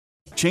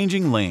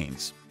Changing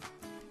lanes.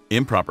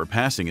 Improper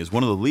passing is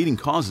one of the leading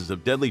causes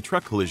of deadly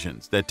truck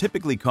collisions that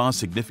typically cause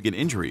significant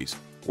injuries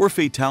or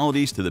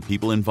fatalities to the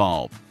people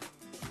involved.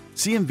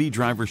 CMV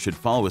drivers should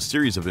follow a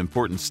series of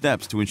important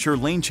steps to ensure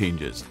lane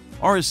changes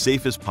are as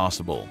safe as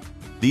possible.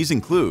 These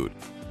include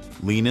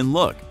lean and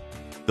look.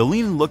 The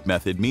lean and look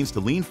method means to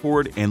lean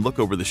forward and look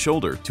over the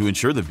shoulder to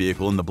ensure the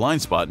vehicle in the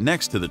blind spot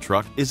next to the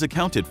truck is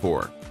accounted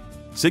for.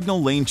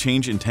 Signal lane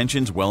change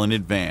intentions well in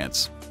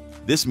advance.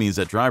 This means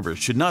that drivers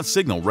should not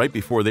signal right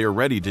before they are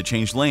ready to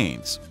change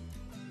lanes.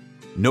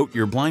 Note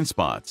your blind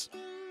spots.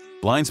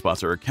 Blind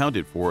spots are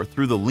accounted for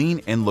through the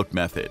lean and look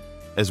method,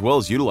 as well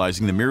as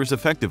utilizing the mirrors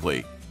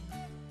effectively.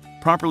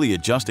 Properly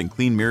adjust and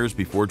clean mirrors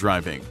before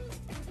driving.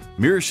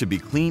 Mirrors should be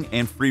clean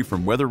and free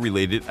from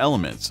weather-related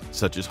elements,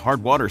 such as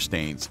hard water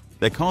stains,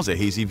 that cause a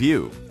hazy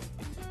view.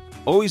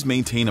 Always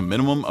maintain a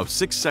minimum of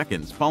 6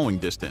 seconds following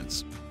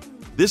distance.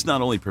 This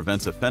not only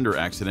prevents a fender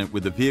accident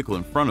with the vehicle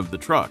in front of the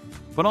truck,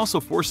 but also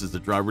forces the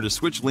driver to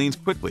switch lanes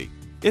quickly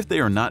if they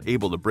are not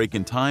able to brake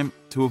in time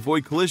to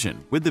avoid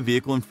collision with the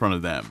vehicle in front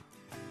of them.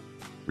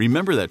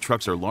 Remember that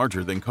trucks are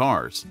larger than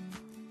cars.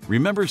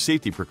 Remember,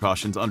 safety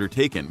precautions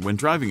undertaken when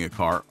driving a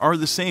car are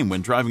the same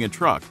when driving a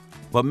truck,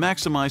 but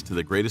maximized to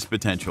the greatest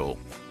potential.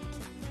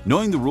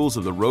 Knowing the rules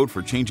of the road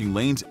for changing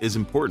lanes is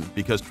important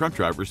because truck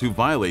drivers who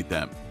violate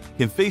them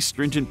can face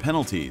stringent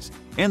penalties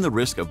and the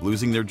risk of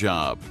losing their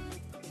job.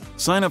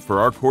 Sign up for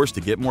our course to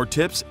get more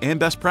tips and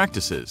best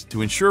practices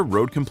to ensure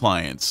road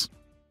compliance.